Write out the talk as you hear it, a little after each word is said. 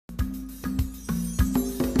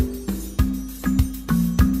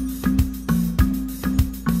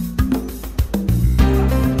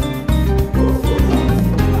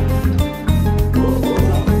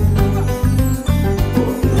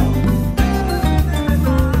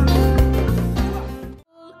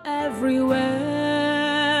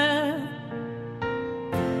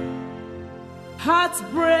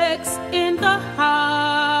what breaks in the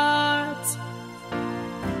heart?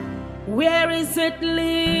 Where is it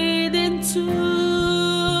leading to?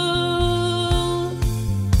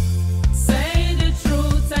 Say the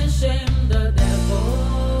truth and shame the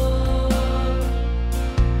devil.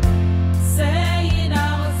 Say it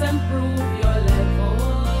out and prove your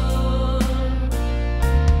level.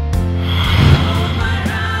 No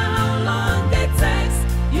matter how long it takes,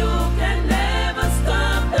 you can never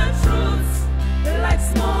stop the truth. Like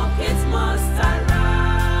smoke, it must arise.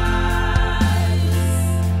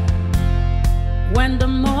 When the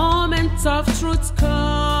moment of truth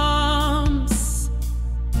comes,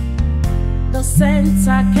 the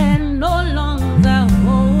center can no longer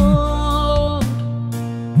hold.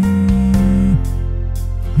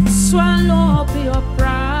 Swallow up your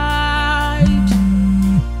pride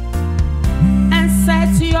and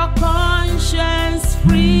set your conscience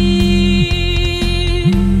free.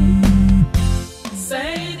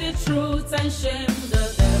 Say the truth and shame the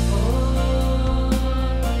devil.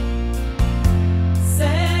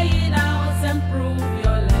 Say it out and prove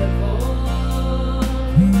your level.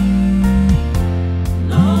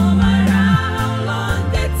 No matter how long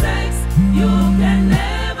it takes, you can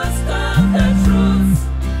never stop the truth.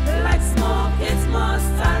 Like smoke, it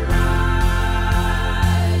must arise.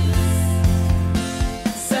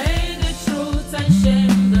 Say the truth and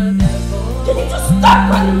shame the devil. You need to stop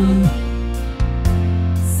running.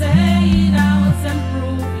 Say it out and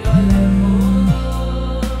prove your level.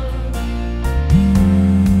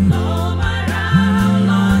 No matter how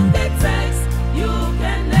long it takes, you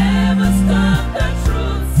can never stop the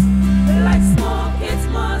truth. Like smoke, it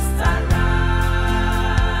must arise.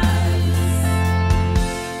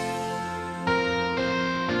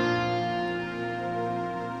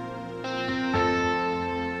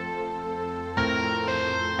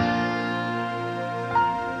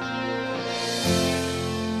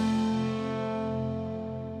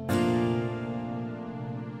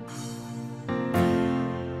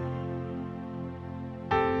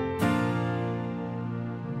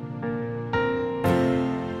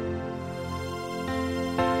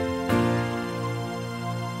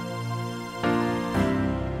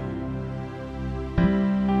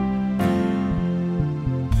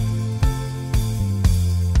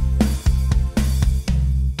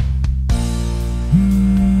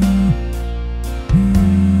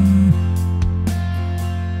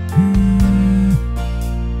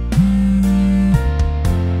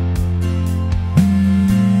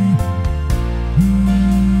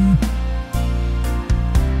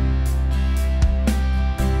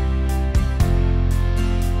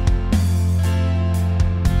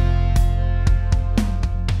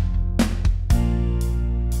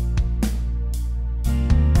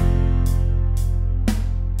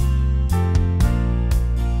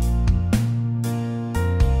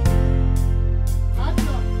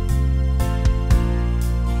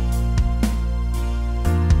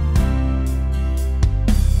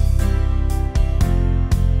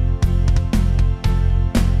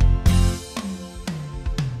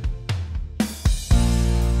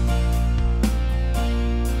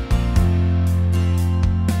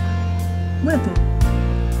 Wait.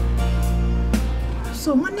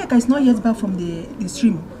 So Maniaka is not yet back from the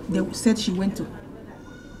stream they said she went to.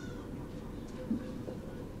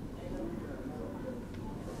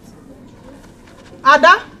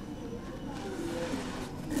 Ada?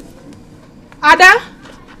 Ada?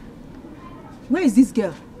 Where is this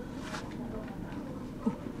girl?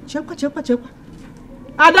 Oh, Chekwa.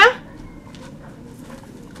 Ada?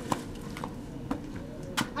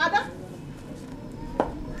 Ada?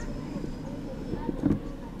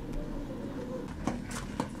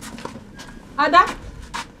 Ada?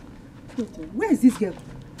 Wait, where is this girl?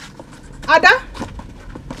 Ada?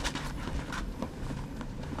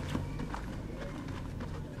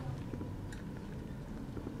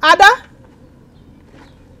 Ada?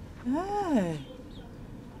 Hey.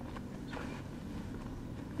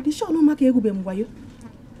 This show no make egu be mwayo.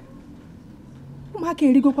 Make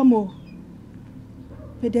erigo kwa mo.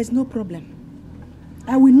 But there's no problem.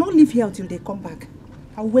 I will not leave here until they come back.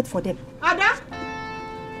 I will wait for them. Ada?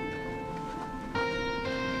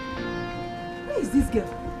 Where is this girl?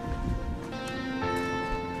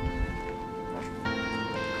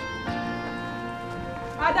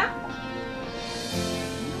 Ada?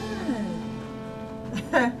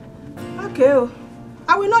 Okay.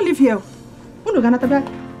 I will not live here. Uno gana tabe.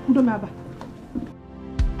 Udo maba.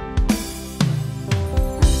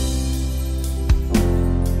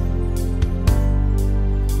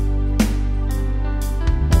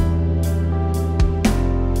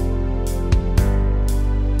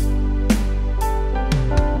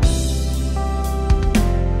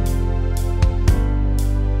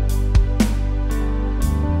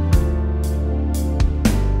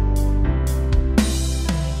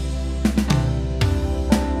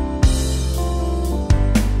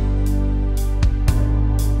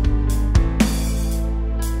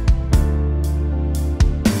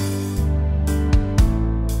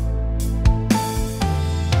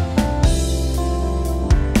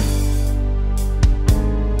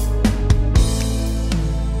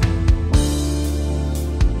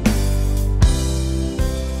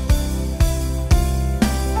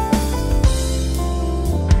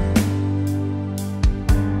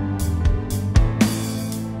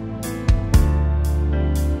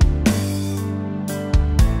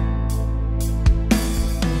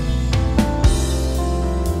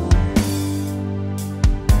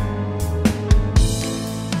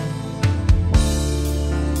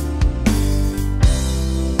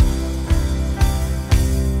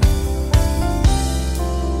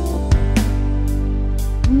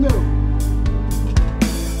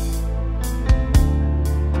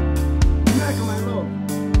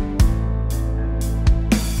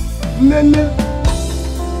 Nene.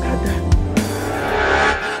 Ada.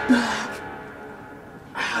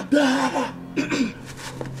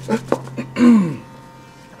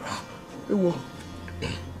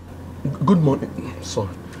 Good morning. Sorry.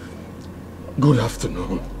 Good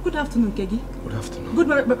afternoon. Good afternoon, Kegi. Good afternoon. Good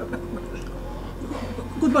morning.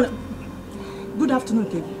 Good morning. Good afternoon,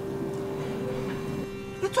 Kegi.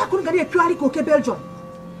 Belgium.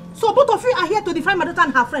 So both of you are here to defy my daughter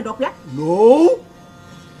and her friend, okay? No.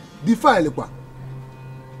 Defy what?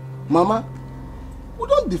 Mama, we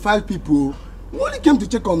don't defy people. We only came to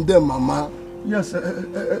check on them, Mama. Yes,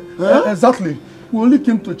 exactly. We only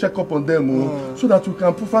came to check up on them so that we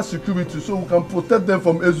can provide security, so we can protect them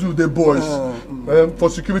from Ezu, the boys, for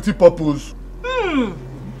security purpose.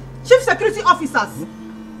 Chief security officers,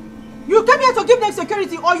 you came here to give them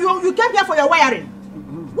security, or you came here for your wiring?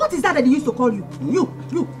 What is that they used to call you?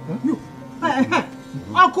 You.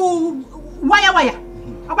 Uncle Wire. Wire.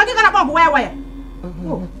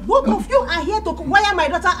 Both of you are here to wire my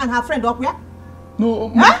daughter and her friend up here? No,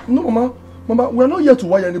 no, Mama, we're not here to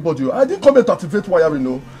wire anybody. I didn't come here to activate wiring,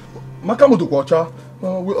 no. Makamoto Kwacha,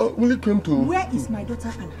 we only came to... Where is my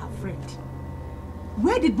daughter and her friend?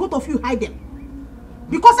 Where did both of you hide them?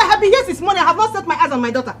 Because I have been here since morning, I have not set my eyes on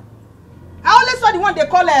my daughter. I only saw the one they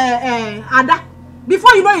call Ada.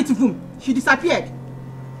 Before you know it, she disappeared.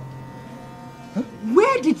 Huh?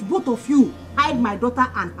 Where did both of you hide my daughter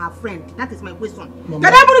and her friend? That is my question.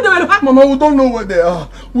 Mama, we don't know where they are.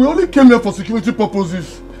 We only came here for security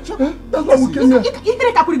purposes. That's why we came here.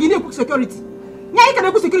 Security. Security.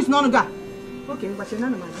 Okay, but you're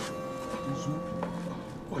not my Izu.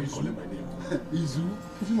 Why are you calling my name? Izu?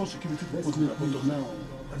 Is it not security purposes now?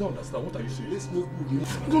 I don't understand. What are you saying? Let's move.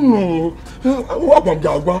 I don't know.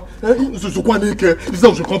 This is how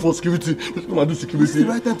we should come for security. Let's come and do security. This is the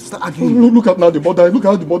right time to start arguing. Look at now the mother. Look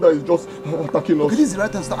how the mother is just attacking us. Okay, this is the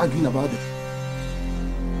right time to start arguing about it.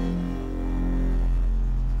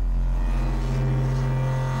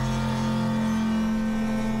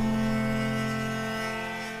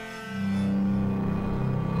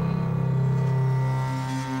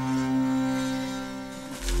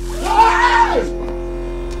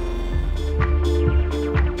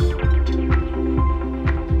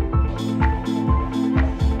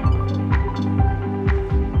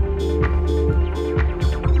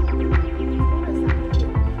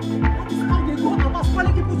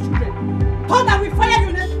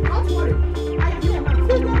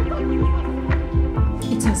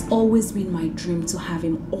 Been my dream to have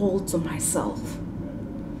him all to myself.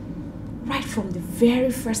 Right from the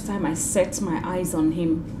very first time I set my eyes on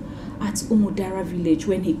him at Umudara village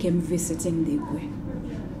when he came visiting Ligwe.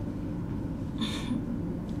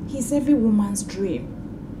 He's every woman's dream.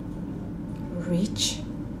 Rich,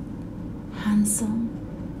 handsome,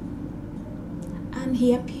 and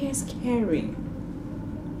he appears caring.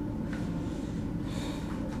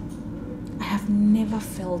 I have never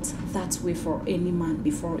felt that way for any man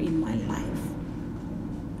before in my life.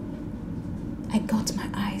 I got my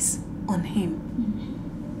eyes on him.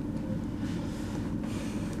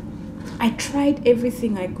 I tried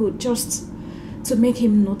everything I could just to make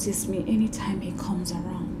him notice me anytime he comes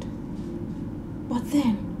around. But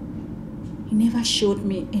then, he never showed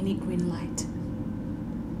me any green light.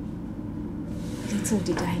 Little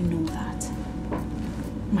did I know that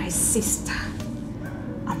my sister,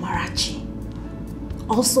 Amarachi,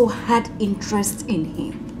 also had interest in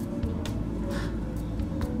him.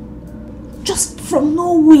 Just from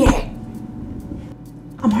nowhere,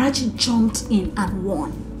 Amarachi jumped in and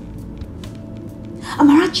won.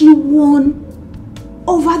 Amarachi won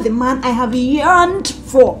over the man I have yearned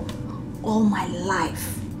for all my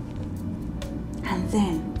life. And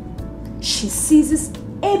then she seizes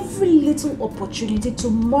every little opportunity to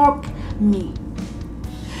mock me,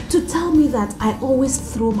 to tell me that I always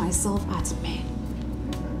throw myself at men,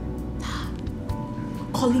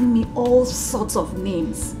 calling me all sorts of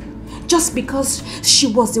names just because she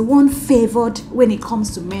was the one favored when it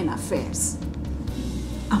comes to men affairs.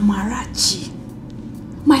 Amarachi,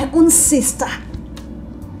 my own sister,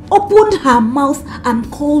 opened her mouth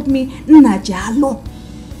and called me Najalo.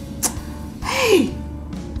 Hey,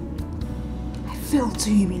 I felt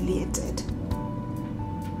too humiliated.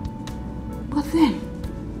 But then,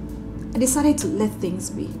 I decided to let things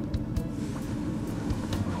be.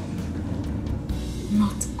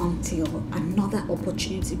 Not until another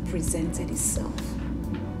opportunity presented itself.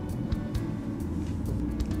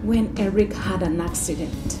 When Eric had an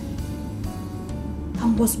accident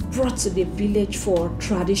and was brought to the village for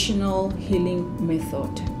traditional healing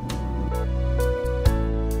method.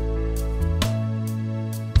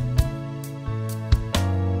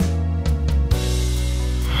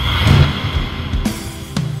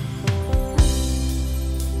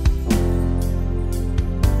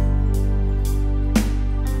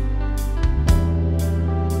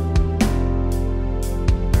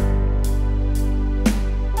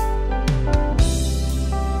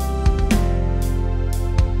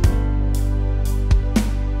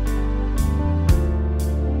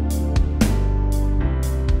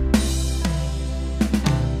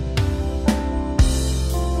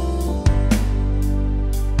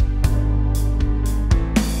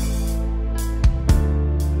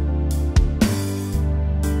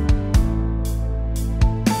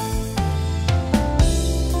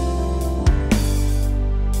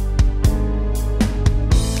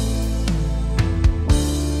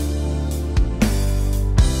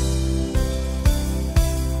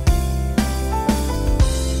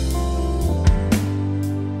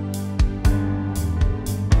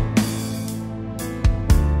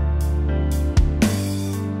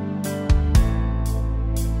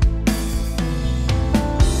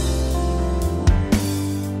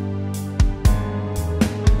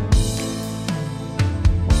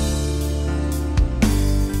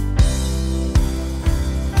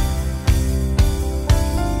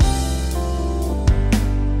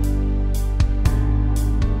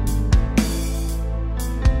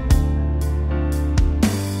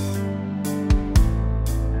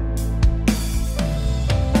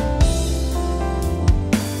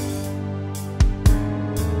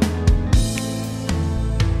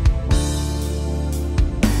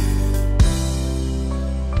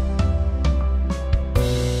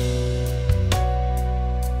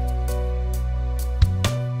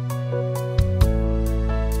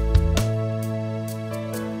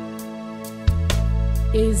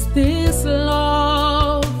 this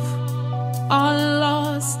love or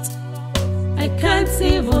lost? I can't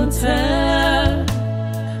even tell,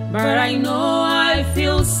 but I know I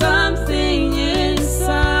feel something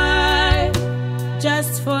inside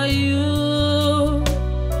just for you.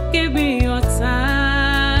 Give me your time.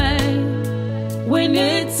 We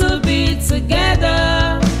need to be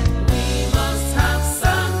together. We must have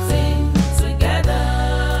something together.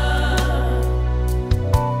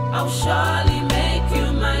 I'll surely make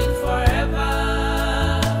you mine forever.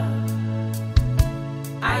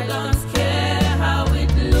 I don't care how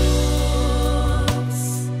it looks.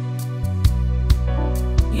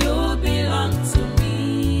 You belong to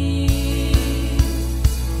me.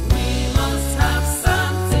 We must have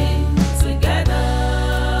something together.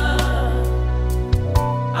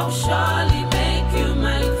 I'll surely make you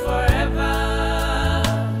mine forever.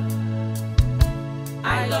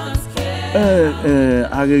 I don't care.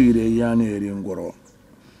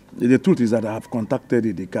 The truth is that I have contacted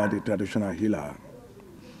Educative, the traditional healer.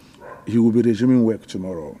 He will be resuming work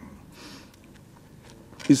tomorrow.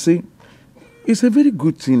 You see, it's a very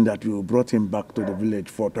good thing that you brought him back to the village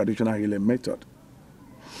for traditional healing method.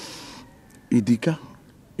 Idika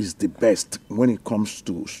is the best when it comes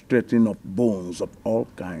to straightening up bones of all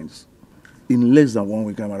kinds. In less than 1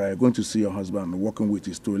 week, Amara, you're going to see your husband walking with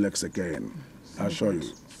his 2 legs again. I assure you.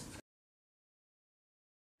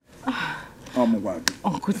 Oh, my God.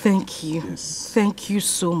 Uncle, thank you. Yes. Thank you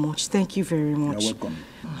so much. Thank you very much. You're welcome.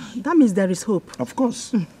 That means there is hope. Of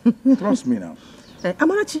course. Trust me now.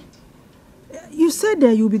 Amarachi, you said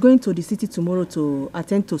you'll be going to the city tomorrow to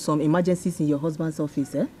attend to some emergencies in your husband's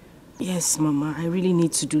office, eh? Yes, Mama. I really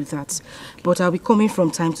need to do that. But I'll be coming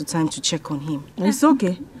from time to time to check on him. It's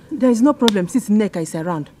okay. There is no problem since Nneka is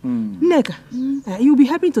around. Nneka, you'll be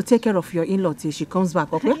helping to take care of your in-law till she comes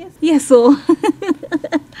back, okay? Yes, so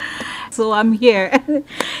I'm here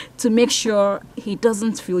to make sure he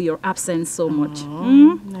doesn't feel your absence so much.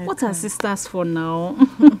 What are sisters for now?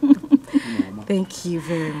 Thank you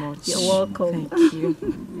very much. You're welcome. Thank you.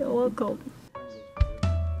 You're welcome.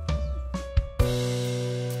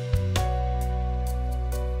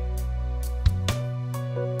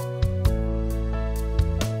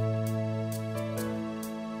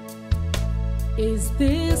 Is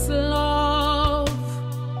this love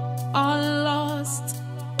or lost?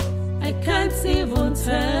 I can't even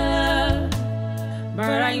tell,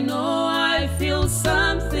 but I know I feel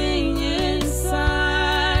something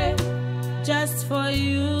inside just for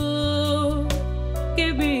you.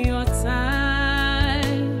 Give me your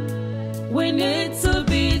time. We need to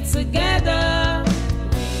be together.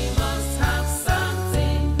 We must have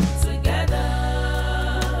something together.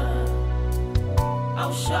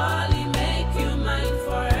 I'll surely make you mine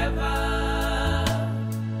forever.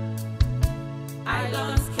 I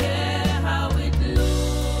don't care how it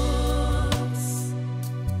looks.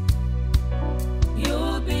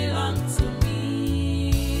 You belong to me.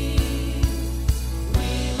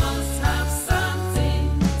 We must have something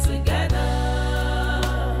together.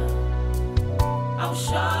 I'll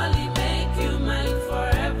surely make you mine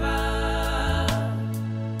forever.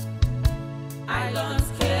 I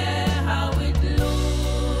don't care how it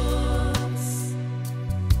looks.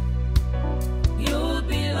 You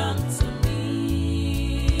belong to me.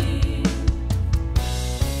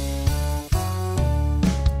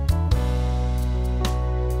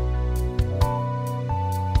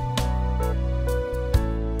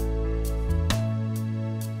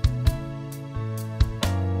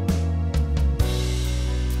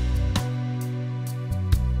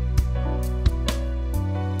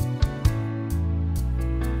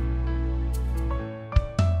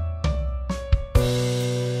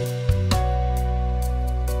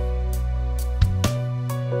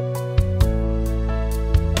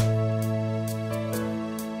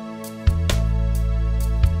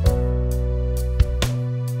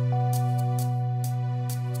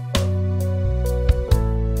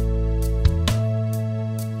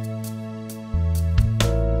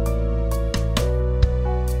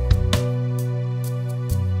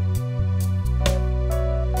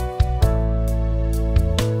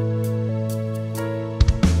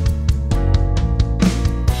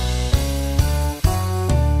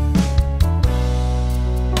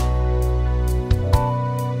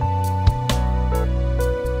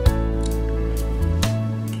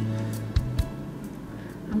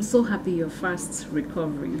 I'm so happy you're fast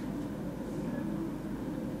recovering.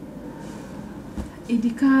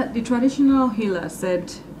 Idika, the traditional healer,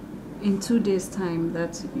 said in 2 days' time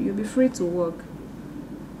that you'll be free to work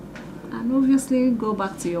and obviously go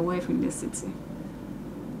back to your wife in the city.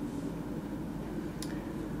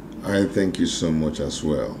 I thank you so much as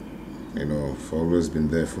well. you know, for always been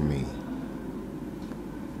there for me.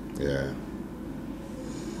 Yeah.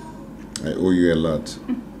 I owe you a lot.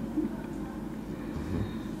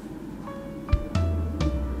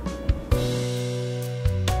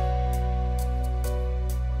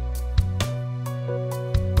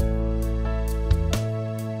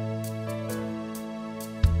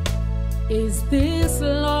 Is this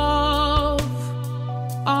love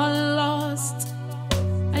or lost?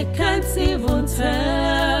 I can't even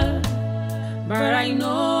tell, but I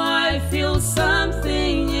know I feel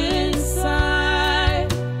something inside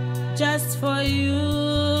just for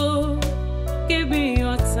you. Give me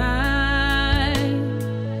your time.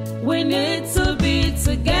 We need to be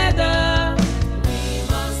together. We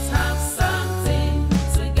must have something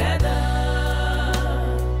together.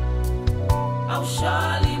 I'll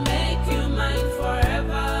surely make you mine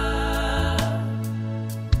forever.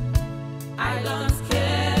 I don't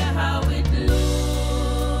care how it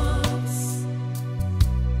looks.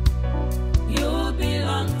 You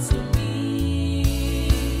belong to me.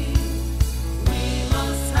 We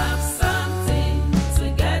must have something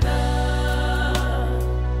together.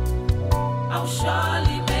 I'll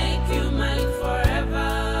surely make you mine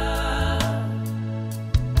forever.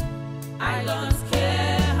 I don't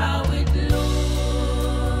care how it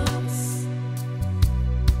looks.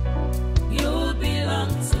 You belong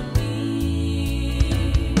to me.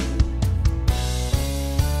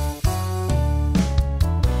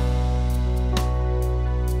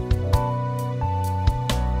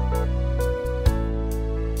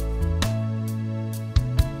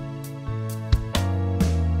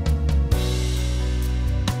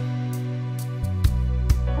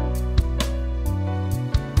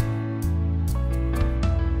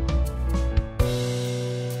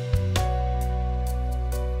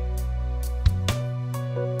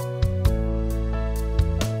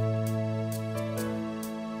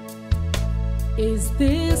 Is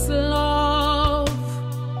this love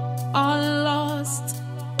or lost?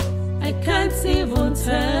 I can't even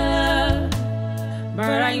tell,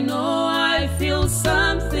 but I know I feel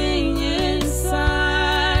something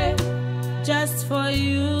inside just for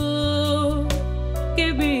you.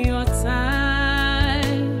 Give me your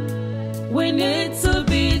time. We need to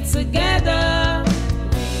be together.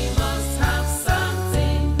 We must have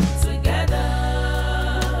something together.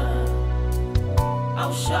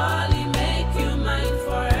 I'll surely make you mine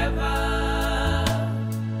forever.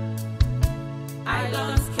 I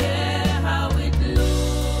don't care how it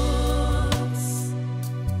looks.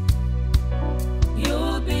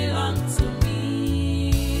 You belong to me.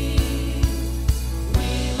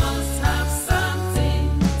 We must have something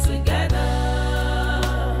together.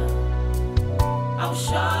 I'll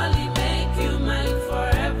surely make you mine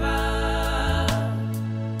forever.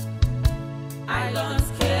 I don't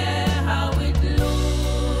care how it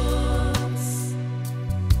looks.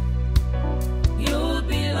 You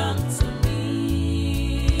belong to me.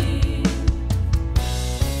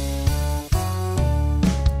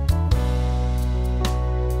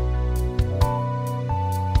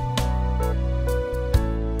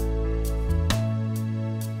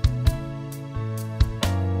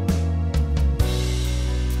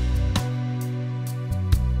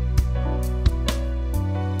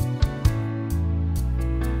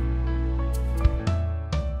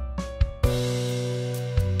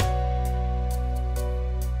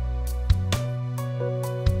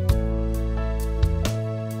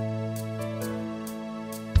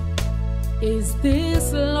 Is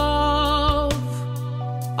this love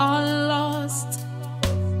or lost?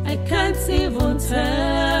 I can't even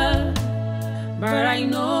tell, but I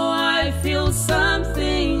know I feel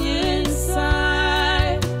something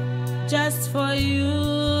inside just for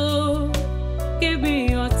you. Give me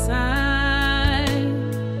your time.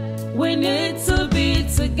 We need to be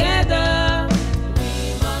together.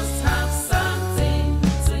 We must have something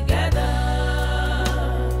together.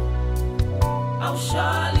 I'll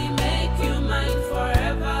surely make you mine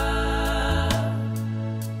forever.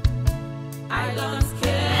 I don't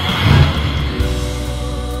care how it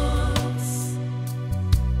looks.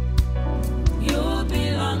 You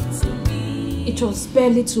belong to me. It was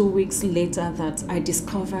barely 2 weeks later that I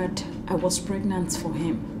discovered I was pregnant for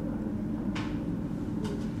him.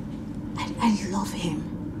 I love him.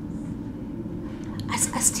 I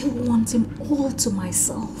still want him all to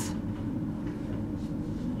myself.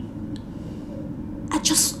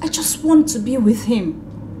 I just want to be with him.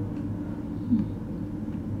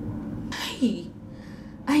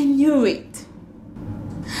 I knew it.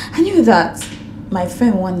 I knew that my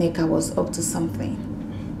friend Neka was up to something.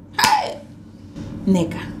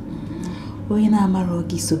 Neka, oyena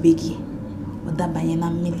amarogi sobegi, odabanye na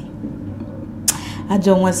mmili. I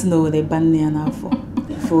don't want to know they ban me now for.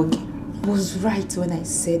 Forgive. Was right when I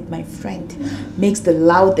said my friend makes the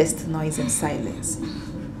loudest noise in silence.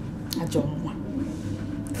 I don't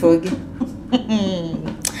want. Forgive.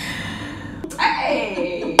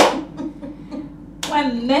 Hey!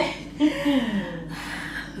 One.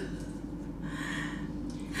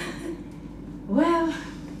 Well,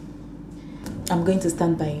 I'm going to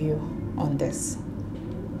stand by you on this.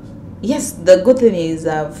 Yes, the good thing is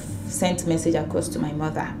I've sent message across to my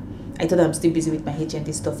mother. I told her I'm still busy with my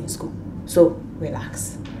HND stuff in school. So,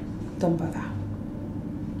 relax. Don't bother.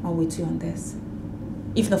 I'll wait you on this.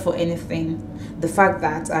 If not for anything, the fact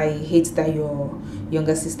that I hate that your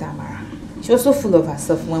younger sister Amara, she was so full of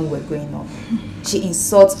herself when we were growing up. She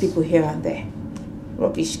insults people here and there.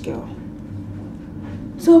 Rubbish girl.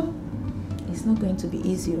 So, it's not going to be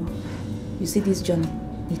easy. You see this journey,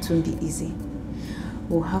 it won't be easy.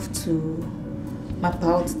 We'll have to map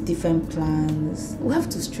out different plans. We'll have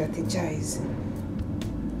to strategize.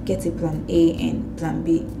 Get a plan A and plan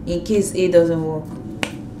B. In case A doesn't work,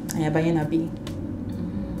 I am buying a B.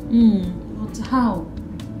 But how?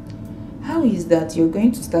 How is that you're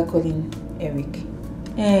going to start calling Eric?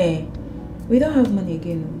 Hey, we don't have money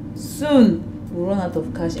again. Soon, we'll run out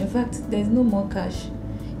of cash. In fact, there's no more cash.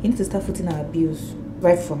 You need to start footing our bills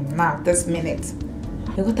right from now, this minute.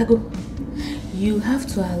 You gotta go. You have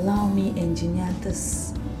to allow me engineer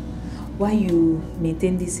this while you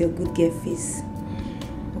maintain this your good girl face.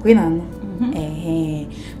 Okay, now?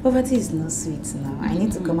 Poverty is not sweet now. I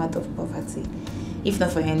need to come out of poverty. If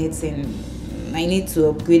not for anything, I need to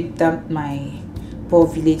upgrade that my poor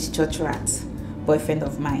village church rat boyfriend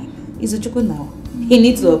of mine. He's Uju now. He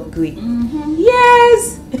needs to upgrade.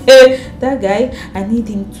 Yes! That guy, I need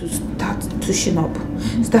him to start touching up,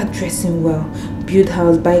 start dressing well, build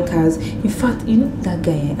house, buy cars. In fact, you know that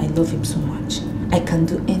guy, I love him so much. I can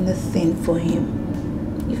do anything for him.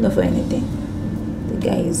 If not for anything, the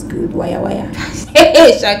guy is good. Wire.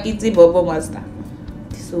 Shakiti Bobo Master.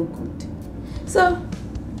 He's so good. So,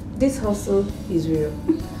 this hustle is real.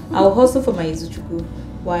 I'll hustle for my Izuchukwu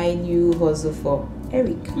while you hustle for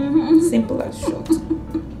Eric. Simple as short.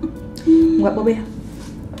 What, Bobby?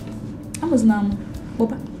 I was now.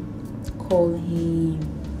 Boba. Call him.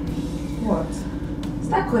 What?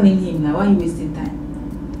 Start calling him now. Why are you wasting time?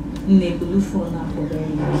 Nebulu phone now for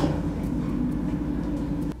Eric.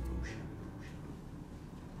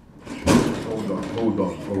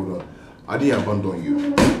 Hold on. I didn't abandon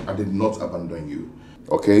you. I did not abandon you.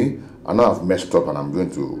 Okay? I know I've messed up and I'm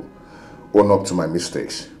going to own up to my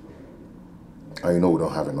mistakes. And you know we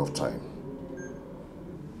don't have enough time.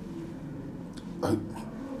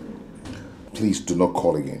 Please do not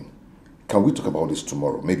call again. Can we talk about this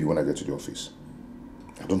tomorrow? Maybe when I get to the office.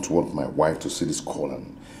 I don't want my wife to see this call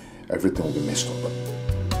and everything will be messed up.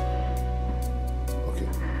 Okay.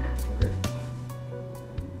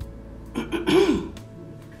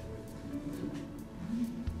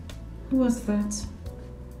 What's that?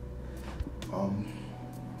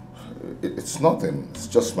 It's nothing. It's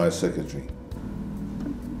just my secretary.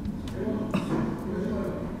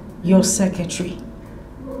 Your secretary?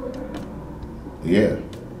 Yeah.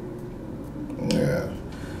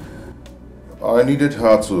 I needed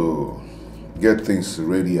her to get things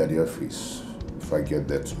ready at the office if I get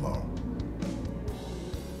there tomorrow.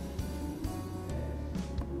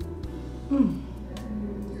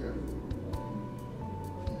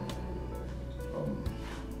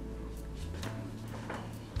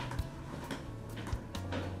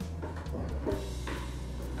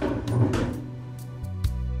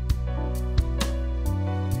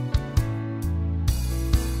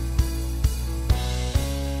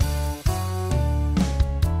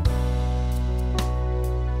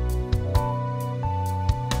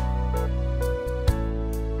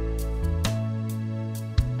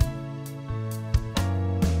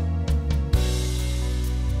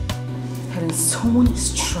 Someone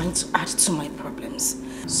is trying to add to my problems.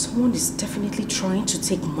 Someone is definitely trying to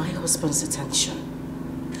take my husband's attention.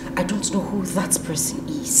 I don't know who that person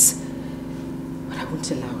is, but I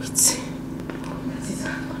won't allow it.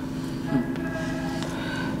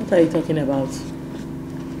 What are you talking about?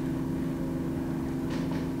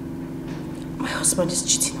 My husband is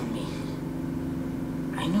cheating on me.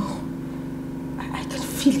 I know. I can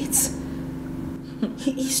feel it.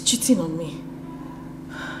 He is cheating on me.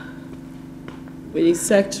 With his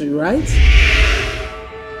secretary, right?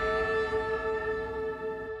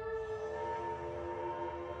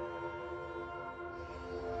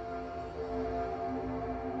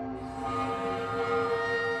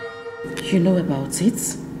 You know about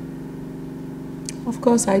it? Of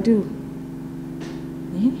course I do.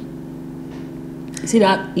 You see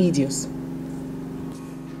that idiot?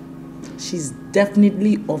 she's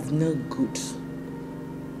definitely of no good.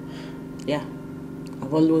 Yeah,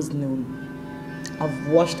 I've always known. I've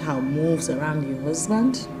watched her moves around your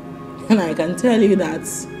husband, and I can tell you that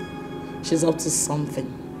she's up to something.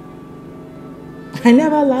 I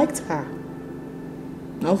never liked her.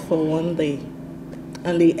 Not for one day.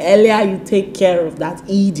 And the earlier you take care of that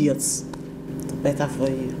idiot, the better for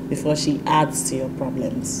you, before she adds to your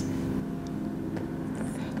problems.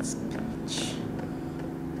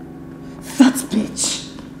 That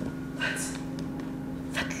bitch.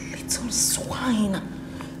 That little swine.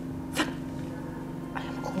 I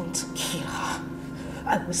am going to kill her.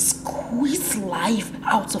 I will squeeze life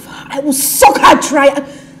out of her. I will suck her dry.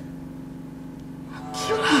 I'll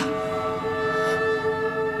kill her.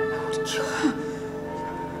 I will kill her.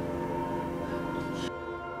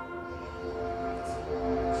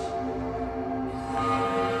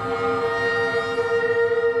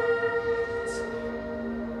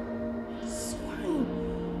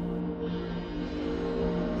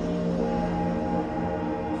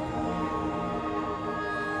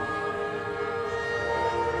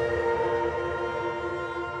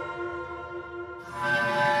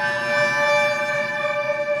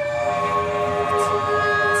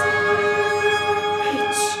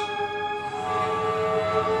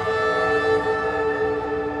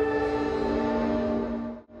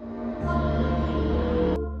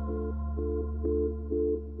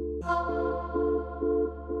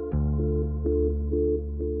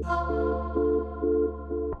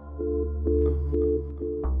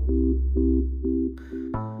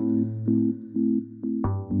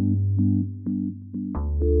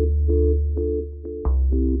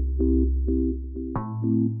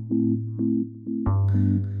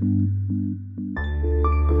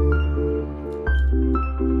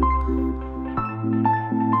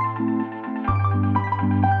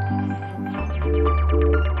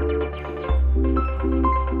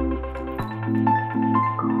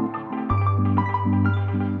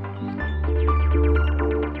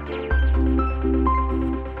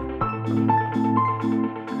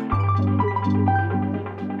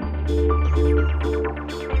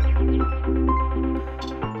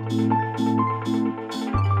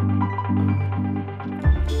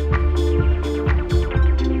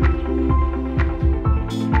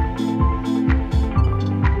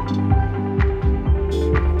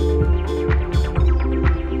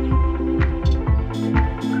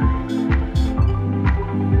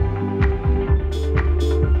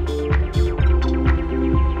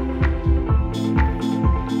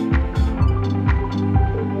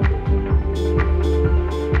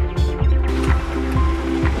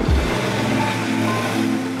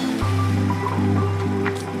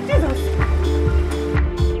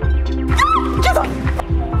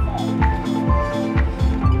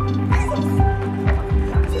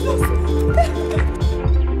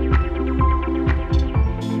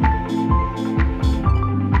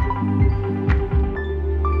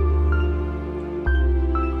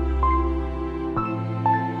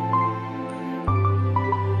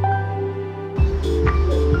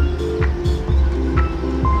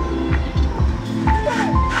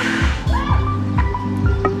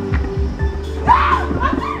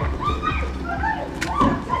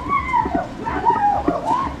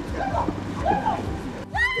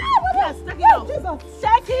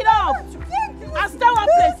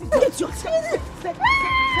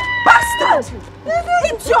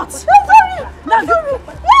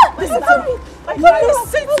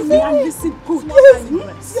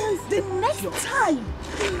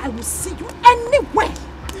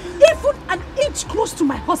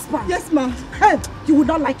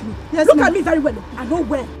 Like me. Yes, look at me very well. I know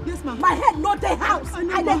where. Yes, ma'am. My head not the house. I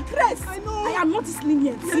know. I crest. I know. I am not as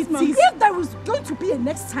lenient. Yes, ma'am. If there was going to be a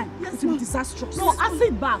next time, yes, it will be disastrous. No,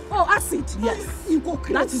 acid bath. Oh, acid. Yes. You go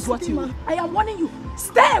crazy. That is what you. I am warning you.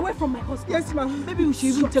 Stay away from my husband. Yes, ma'am. Maybe we should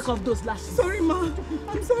even take off those lashes. Sorry, ma'am.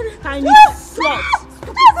 I'm sorry. Tiny slut.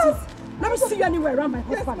 Let me see you anywhere around my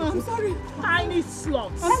husband. Yes, ma'am. I'm sorry. Tiny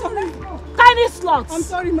slut. I'm sorry. Tiny slut. I'm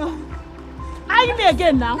sorry, ma'am. Eye me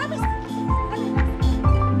again now. Let me see. I'm sorry.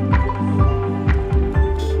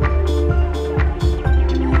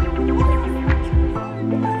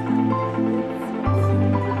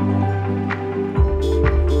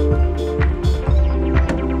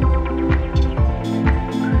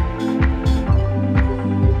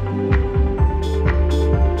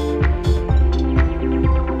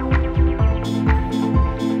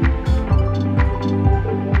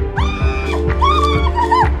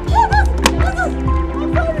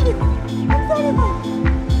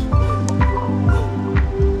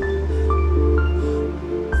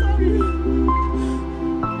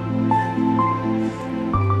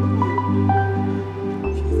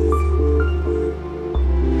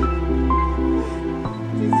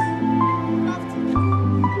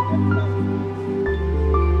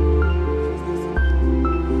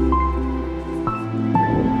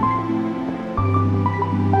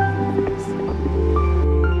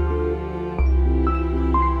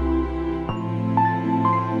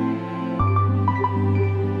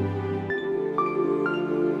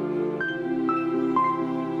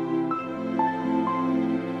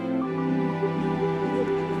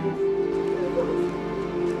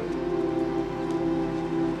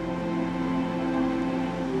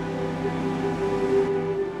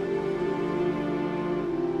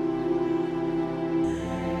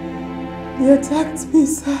 He attacked me,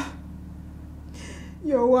 sir.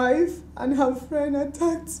 Your wife and her friend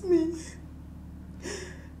attacked me.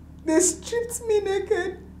 They stripped me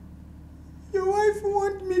naked. Your wife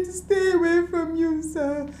wanted me to stay away from you,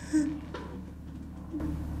 sir.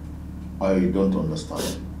 I don't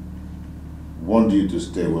understand. Want you to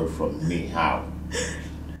stay away from me? How?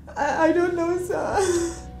 I don't know, sir.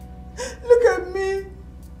 Look at me.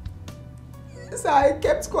 Sir, I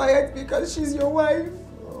kept quiet because she's your wife.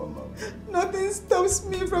 Oh, no. Nothing stops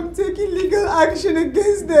me from taking legal action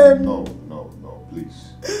against them. No,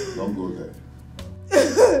 please. Don't go there.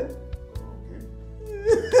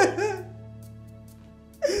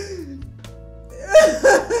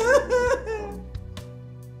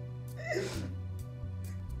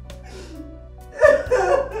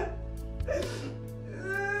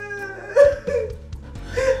 Okay?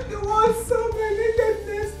 You want so many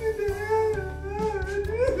goodness in the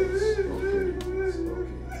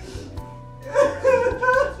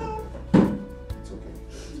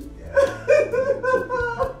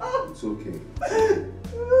It's okay.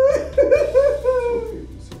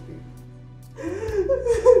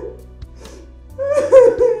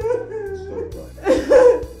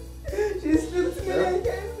 She stripped me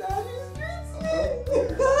again, sir. She stripped me.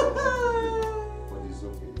 But it's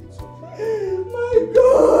okay. My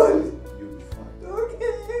God. You'll be fine.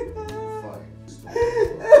 Okay. You'll be fine.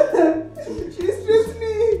 She stripped me.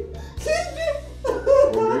 She stripped me.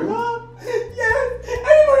 For real? Yes.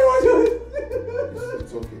 Everybody wants to.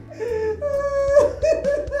 It's okay.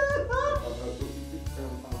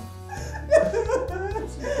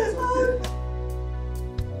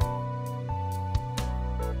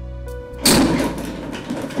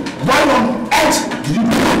 Why on earth did you do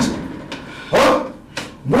that? Huh?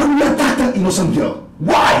 Why would you attack that innocent girl?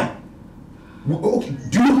 Why? Okay,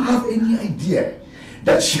 do you have any idea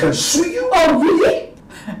that she can sue you? Oh, really?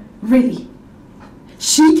 Really?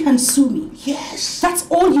 She can sue me? Yes. That's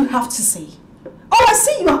all you have to say. Oh, I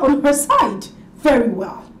see you are on her side. Very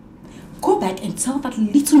well. Go back and tell that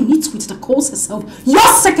little nitwit that calls herself your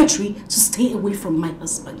secretary to stay away from my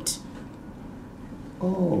husband.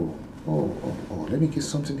 Oh, let me get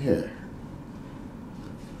something here.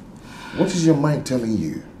 What is your mind telling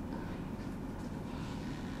you?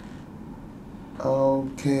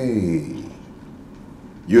 Okay.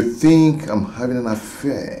 You think I'm having an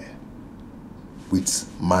affair with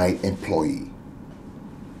my employee?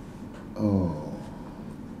 Oh,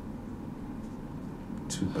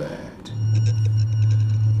 too bad.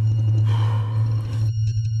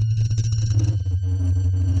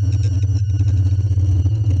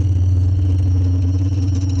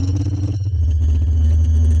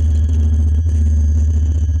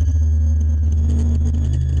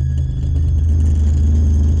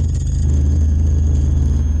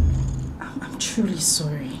 I'm truly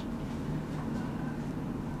sorry.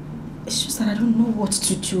 It's just that I don't know what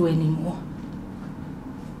to do anymore.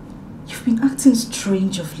 You've been acting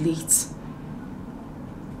strange of late.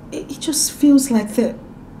 It just feels like there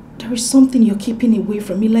is something you're keeping away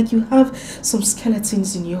from me, like you have some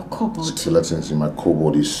skeletons in your cupboard. Skeletons in my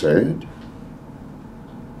cupboard, he said?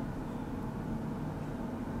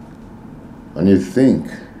 And you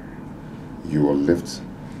think you will lift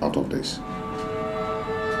out of this?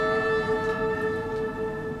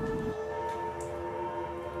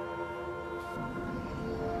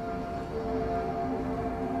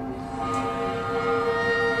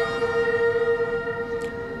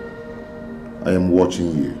 I am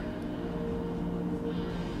watching you.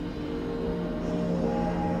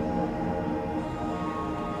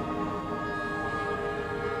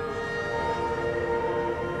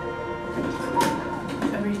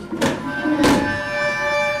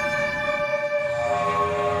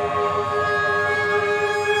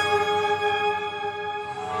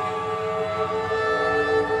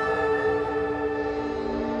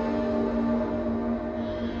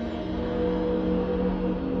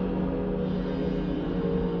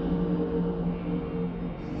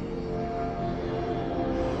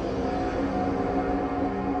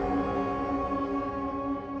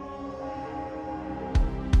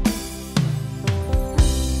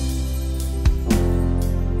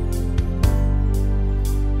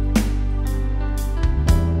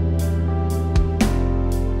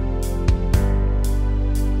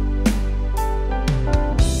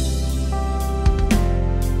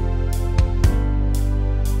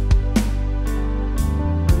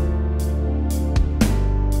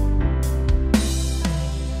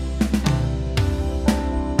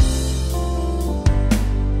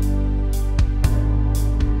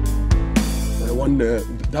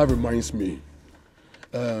 That reminds me.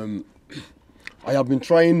 I have been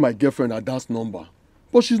trying my girlfriend Ada's number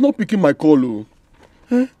But she's not picking my call, oh.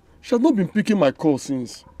 Eh? She has not been picking my call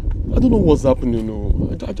since. I don't know what's happening,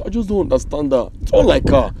 no. I just don't understand that. It's all like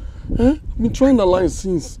her. Eh? I've been trying the line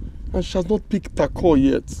since, and she has not picked her call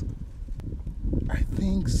yet. I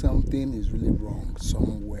think something is really wrong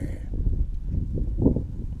somewhere.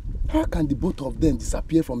 How can the both of them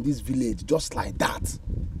disappear from this village just like that?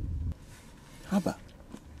 Haba.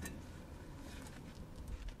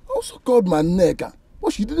 I also called my neka,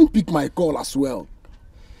 but she didn't pick my call as well.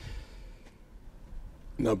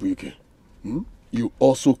 Nabuike, you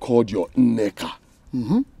also called your neka.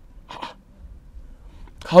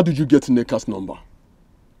 How did you get Neka's number?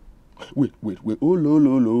 Wait. Oh,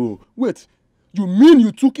 lo. Wait, you mean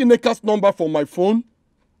you took Neka's number from my phone?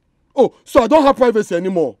 Oh, so I don't have privacy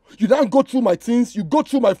anymore. You don't go through my things, you go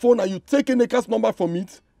through my phone and you take Neka's number from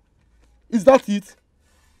it? Is that it?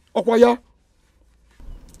 Okwaya?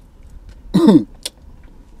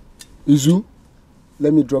 Uju,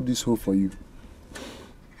 let me drop this hole for you.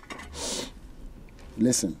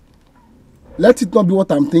 Listen, let it not be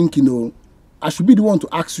what I'm thinking, oh. I should be the one to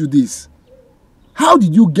ask you this. How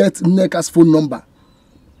did you get Neka's phone number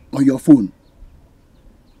on your phone?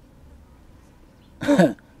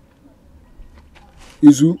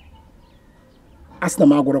 Uju, ask them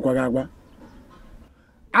agwa.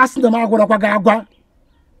 Ask them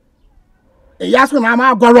agwa.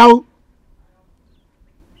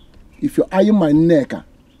 If you're eyeing my neck,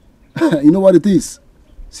 you know what it is?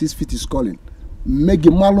 6 feet is calling. Megi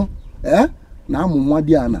malo, eh? Na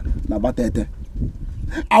mumwadiana na batete.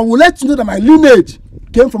 I will let you know that my lineage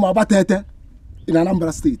came from Abatete in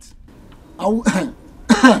Anambra State.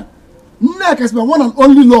 Neck is my one and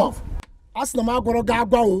only love. Ask the Magoro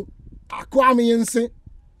Gagao, Akwami Yense.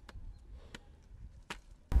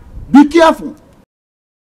 Be careful.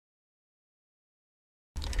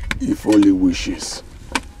 If only wishes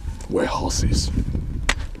were horses.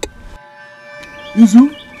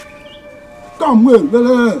 Uju, come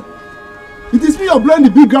well. It is me you're blowing the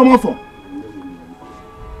big grammar for.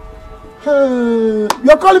 Hey,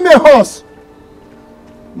 you're calling me a horse.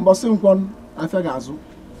 Mbasim I fagazu.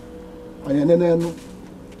 Ayenene no.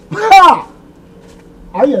 Ha!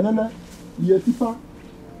 Ayenene yetipa.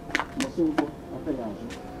 Mbasim I fagazu.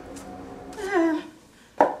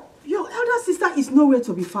 Your elder sister is nowhere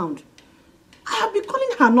to be found. I have been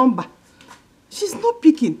calling her number. She's not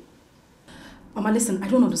picking. Mama, listen, I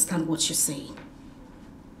don't understand what you're saying.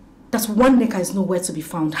 That one Neka is nowhere to be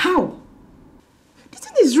found. How? The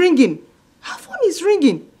thing is ringing. Her phone is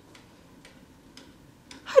ringing.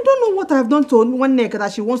 I don't know what I've done to one Neka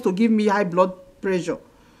that she wants to give me high blood pressure.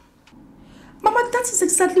 Mama, that is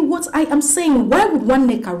exactly what I am saying. Why would one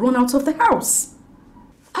Neka run out of the house?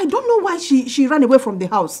 I don't know why she ran away from the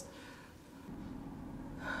house.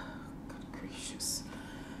 God gracious.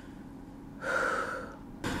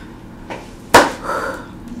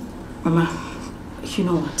 Mama, you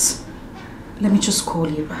know what? Let me just call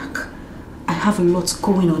you back. I have a lot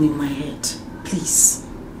going on in my head. Please.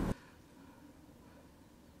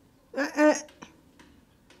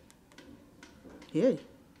 Hey.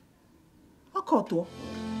 Okoto.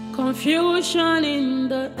 Confusion in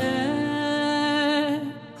the air,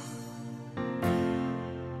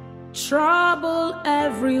 trouble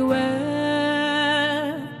everywhere,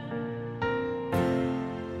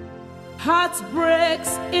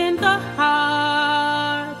 heartbreaks in the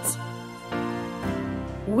heart.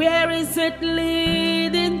 Where is it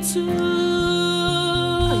leading to?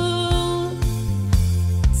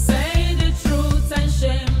 Say the truth and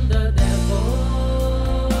shame the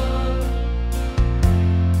devil.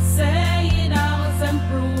 Say it out and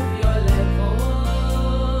prove your level.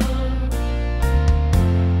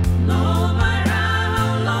 No matter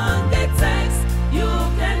how long it takes, you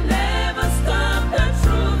can never stop the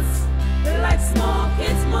truth. Like smoke,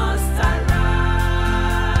 it must arise.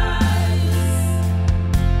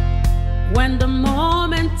 When the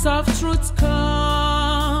moment of truth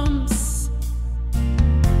comes,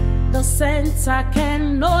 the center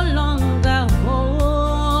can no longer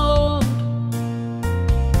hold.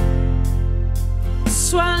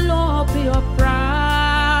 Swallow up your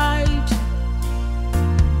pride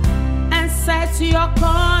and set your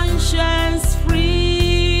conscience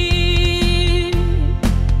free.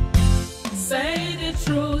 Say the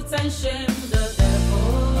truth and shame the devil.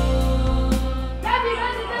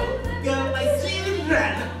 Girl, my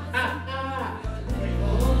children.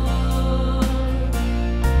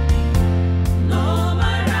 No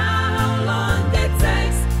matter how long it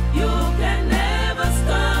takes, you can never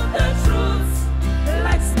stop the truth.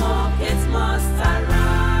 Like smoke, it must arise.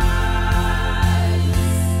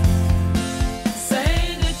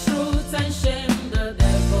 Say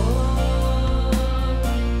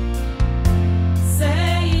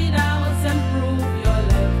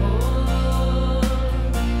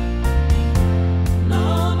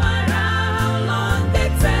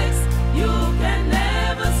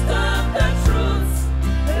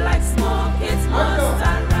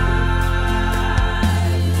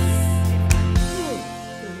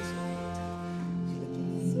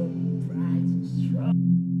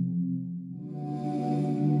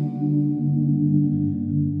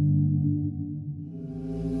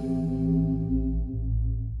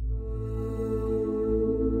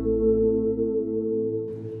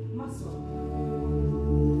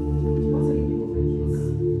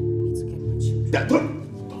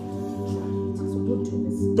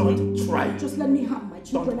Don't try. Just let me have my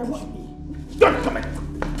children. Don't come in.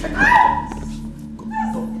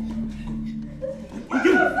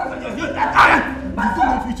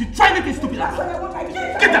 You should try making stupid.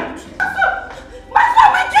 Get out.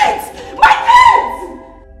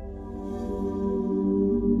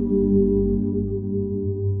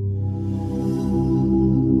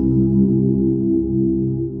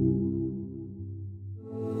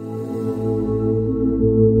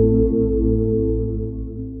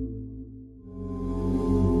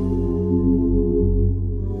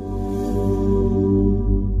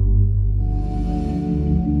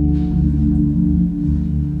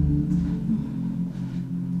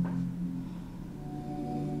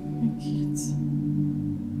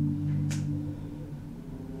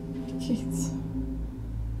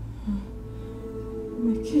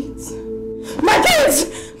 My kids!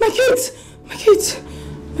 My kids!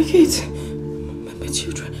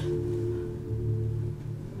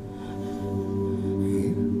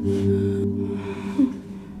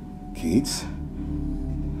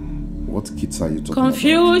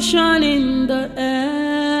 Confusion in the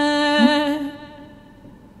air,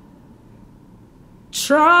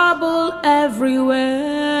 trouble everywhere,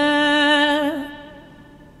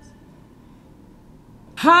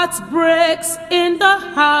 heartbreaks in the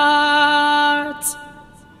heart.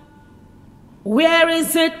 Where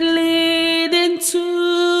is it leading to?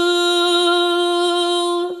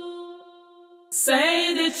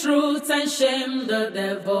 Say the truth and shame the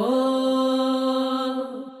devil.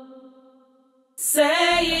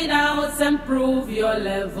 Say it out and prove your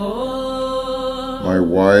level. My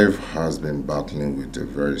wife has been battling with a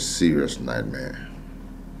very serious nightmare.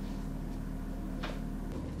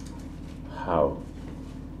 How?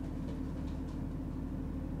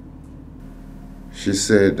 She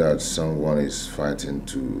said that someone is fighting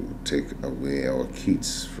to take away our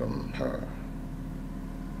kids from her.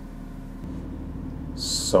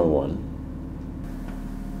 Someone?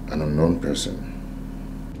 An unknown person.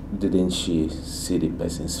 Didn't she see the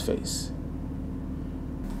person's face?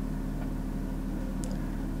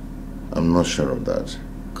 I'm not sure of that.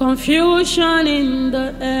 Confusion in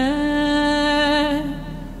the air,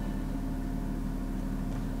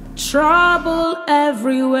 trouble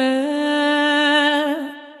everywhere,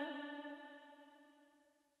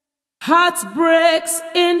 heartbreaks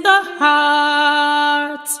in the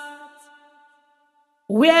heart.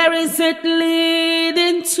 Where is it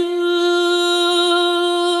leading to?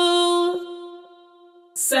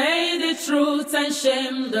 Say the truth and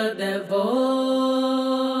shame the devil.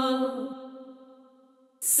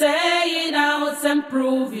 Say it out and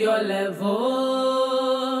prove your level.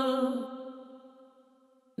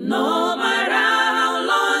 No matter how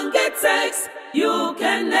long it takes, you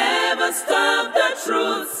can never stop the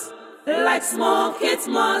truth. Like smoke, it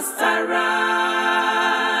must arise.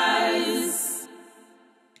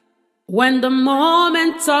 When the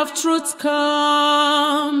moment of truth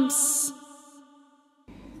comes,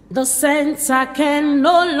 the center can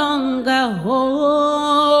no longer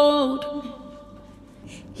hold.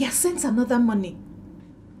 He has sent another money.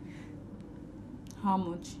 How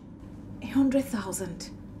much? 100,000.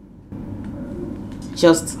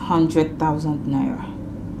 Just 100,000 naira.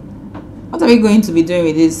 What are we going to be doing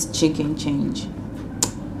with this chicken change?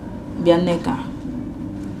 Bianeka,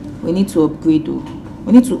 we need to upgrade.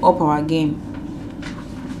 We need to up our game.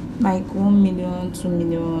 Like 1 million, 2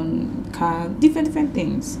 million, car, different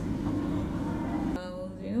things.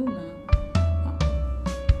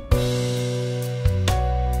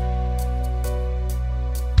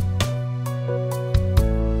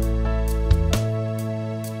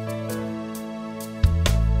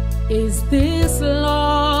 Is this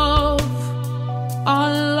love or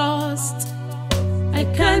lost? I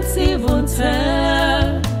can't even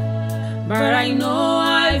tell, but I know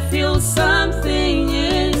I feel something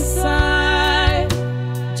inside.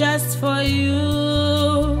 Just for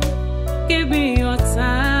you, give me your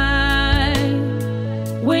time.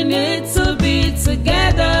 We need to be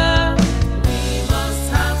together. We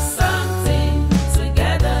must have something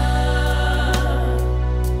together.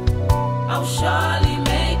 I'll surely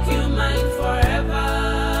make you mine forever.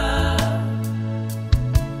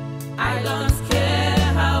 I don't care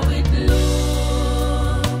how it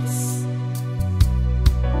looks.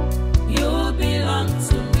 You belong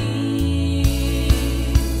to me.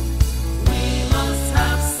 We must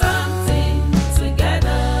have something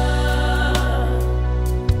together.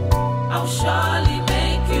 I'll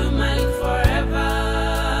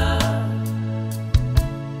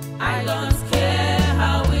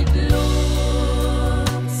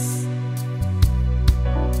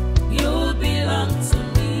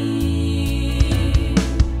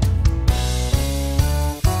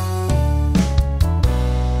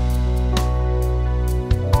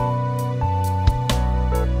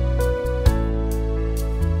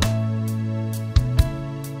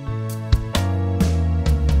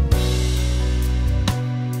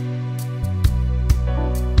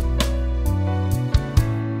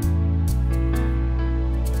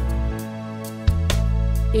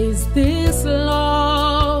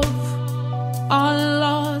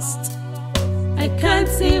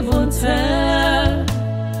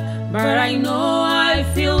I know I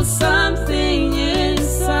feel something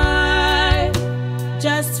inside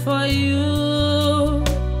just for you.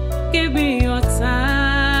 Give me your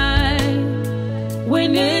time. We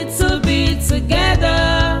need to be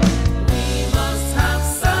together. We must have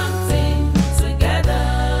something together.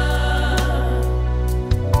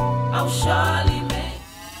 I'll surely make.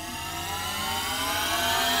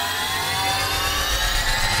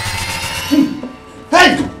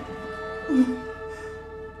 Hey!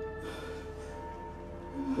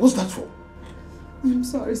 What's that for? I'm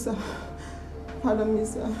sorry, sir. Pardon me,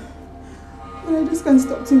 sir. But I just can't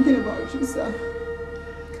stop thinking about you, sir.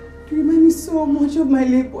 You remind me so much of my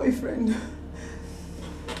late boyfriend.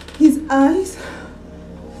 His eyes,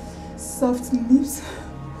 soft lips,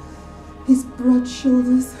 his broad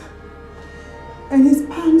shoulders, and his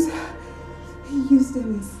palms. He used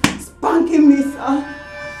them in spanking me, sir.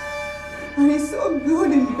 And he's so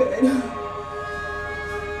good in bed.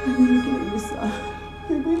 I'm looking at you, sir.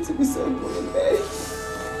 You're going to be so good in bed.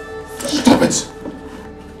 Stop it!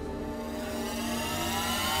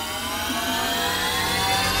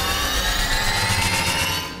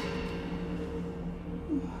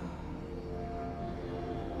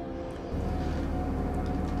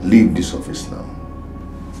 Leave this office now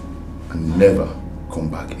and never come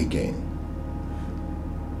back again.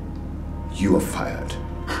 You are fired.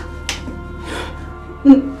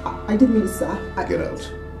 I didn't mean it, sir. Get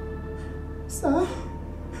out. Sir?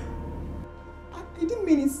 I didn't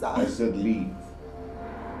mean it, sir. I said leave.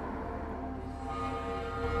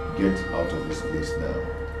 Get out of this place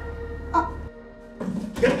now.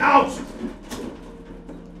 Get out!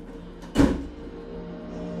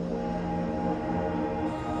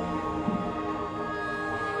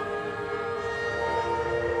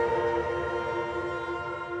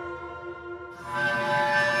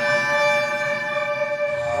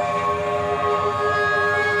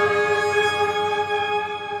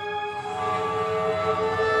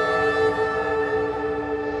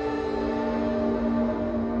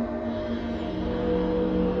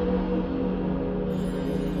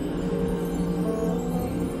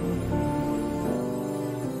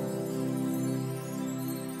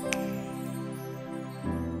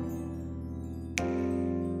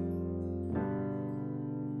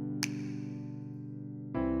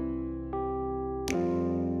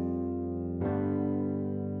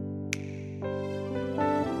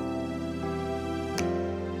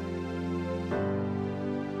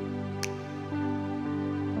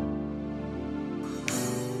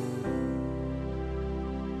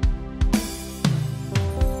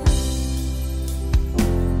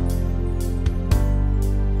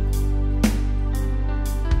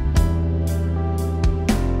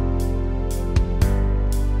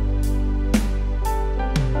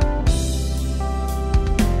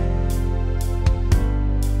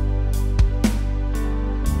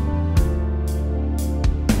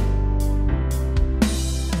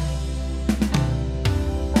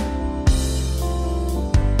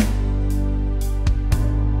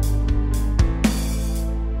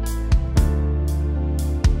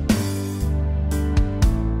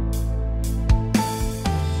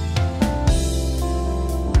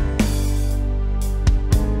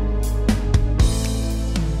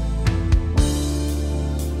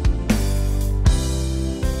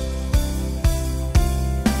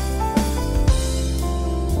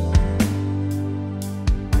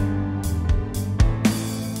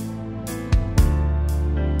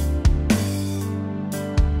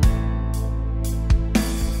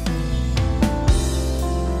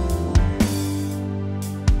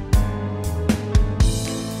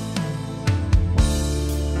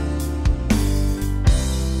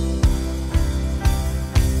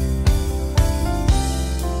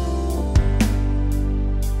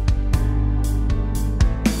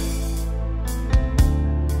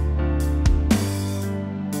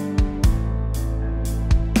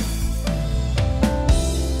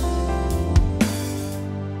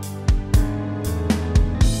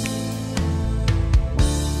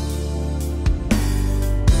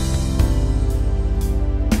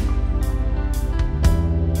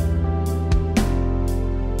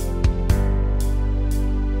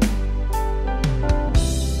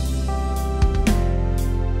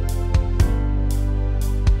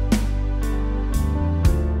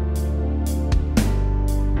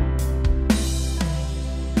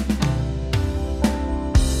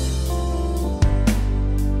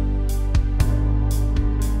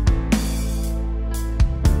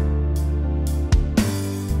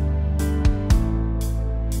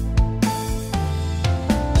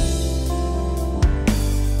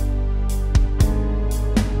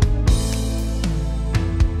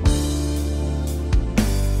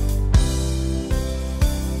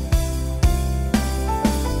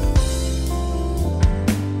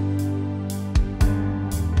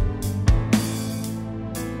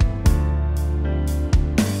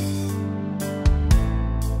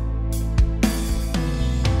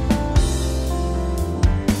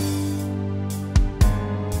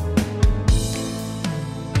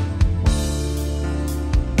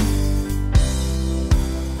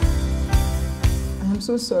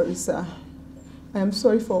 so sorry, sir. I am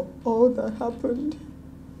sorry for all that happened.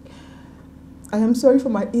 I am sorry for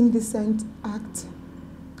my indecent act.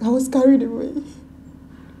 I was carried away.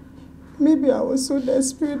 Maybe I was so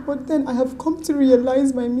desperate, but then I have come to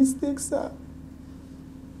realize my mistakes, sir.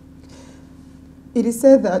 It is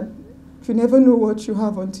said that you never know what you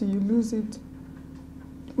have until you lose it.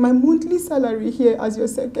 My monthly salary here as your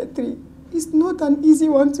secretary is not an easy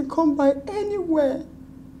one to come by anywhere.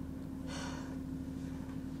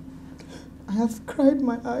 I have cried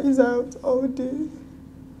my eyes out all day.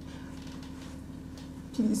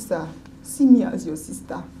 Please, sir, see me as your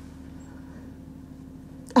sister.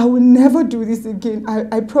 I will never do this again.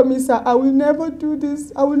 I promise, sir, I will never do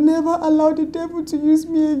this. I will never allow the devil to use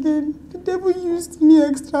me again. The devil used me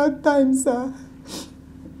extra time, sir.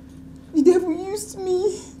 The devil used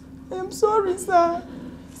me. I am sorry, sir.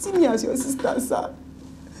 See me as your sister, sir.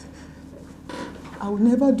 I will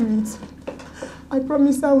never do it. I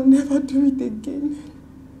promise I will never do it again.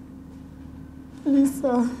 Please,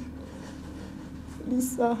 sir.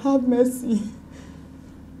 Please, sir, have mercy.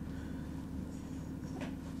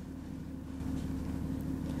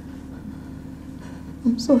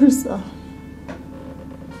 I'm sorry, sir.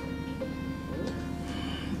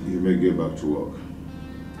 You may get back to work.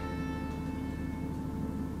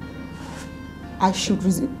 I should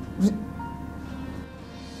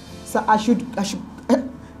sir, I should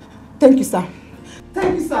thank you, sir.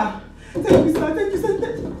 Thank you, sir. Thank you, sir. Thank you, sir.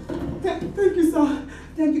 Thank you, sir.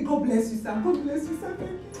 Thank you. God bless you, sir. God bless you, sir.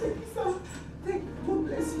 Thank you, sir. God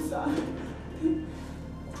bless you, sir.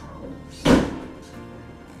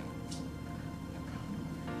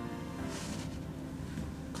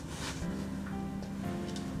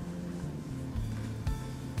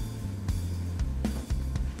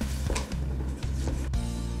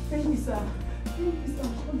 Thank you, sir. Thank you, sir.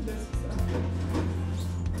 God bless you, sir.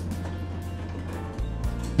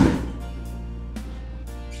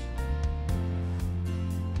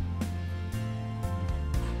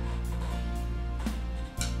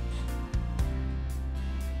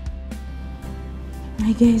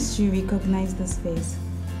 I guess you recognize this face.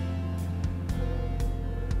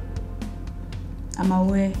 I'm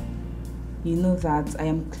aware you know that I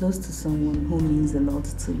am close to someone who means a lot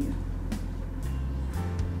to you.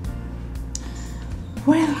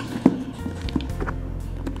 Well,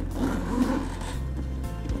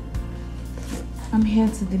 I'm here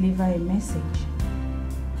to deliver a message.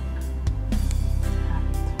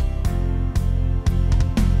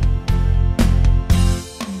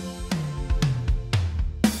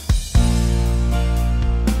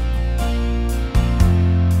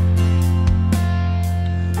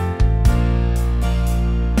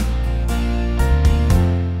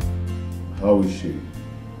 How is she?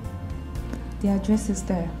 The address is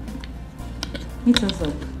there. Meet us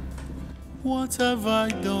up. What have I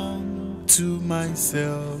done to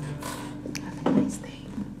myself? Have a nice day.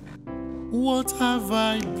 What have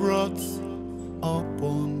I brought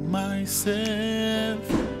upon myself?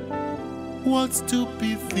 What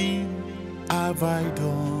stupid thing have I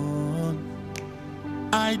done?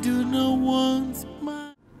 I do not want my...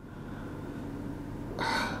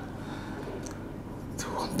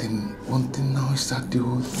 One thing now is that the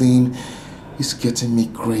whole thing is getting me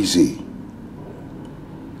crazy.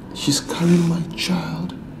 She's carrying my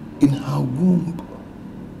child in her womb.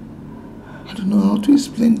 I don't know how to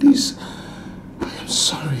explain this. I am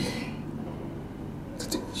sorry.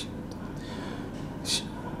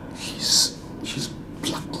 She's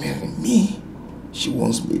blackmailing me. She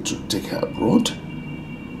wants me to take her abroad,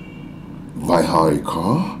 buy her a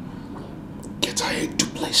car, get her a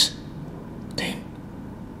duplex, then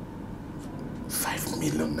 5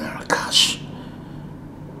 million naira cash.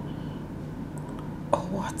 Oh,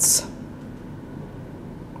 what?